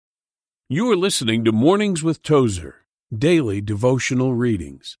You are listening to Mornings with Tozer, daily devotional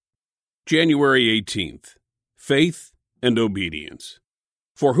readings. January 18th, Faith and Obedience.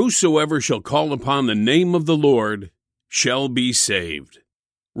 For whosoever shall call upon the name of the Lord shall be saved.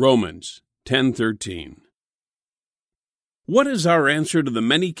 Romans 10:13. What is our answer to the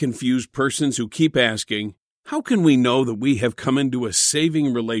many confused persons who keep asking, how can we know that we have come into a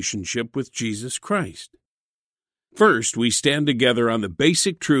saving relationship with Jesus Christ? First, we stand together on the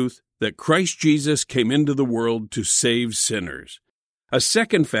basic truth that Christ Jesus came into the world to save sinners. A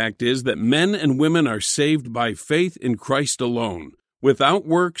second fact is that men and women are saved by faith in Christ alone, without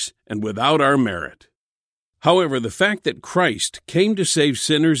works and without our merit. However, the fact that Christ came to save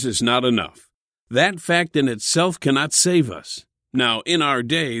sinners is not enough. That fact in itself cannot save us. Now, in our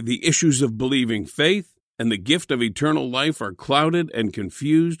day, the issues of believing faith and the gift of eternal life are clouded and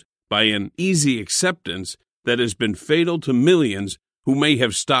confused by an easy acceptance that has been fatal to millions who may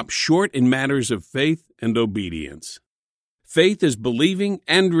have stopped short in matters of faith and obedience. Faith is believing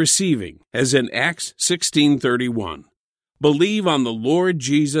and receiving, as in Acts 16:31. Believe on the Lord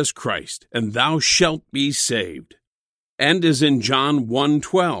Jesus Christ, and thou shalt be saved. And as in John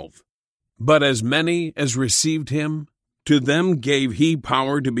 1:12. But as many as received him, to them gave he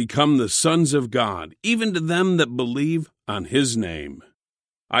power to become the sons of God, even to them that believe on his name.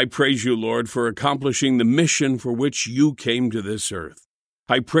 I praise you, Lord, for accomplishing the mission for which you came to this earth.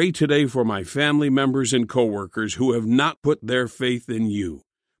 I pray today for my family members and co-workers who have not put their faith in you.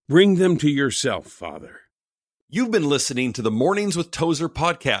 Bring them to yourself, Father. You've been listening to the Mornings with Tozer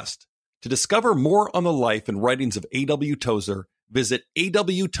podcast. To discover more on the life and writings of A.W. Tozer, visit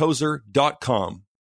awtozer.com.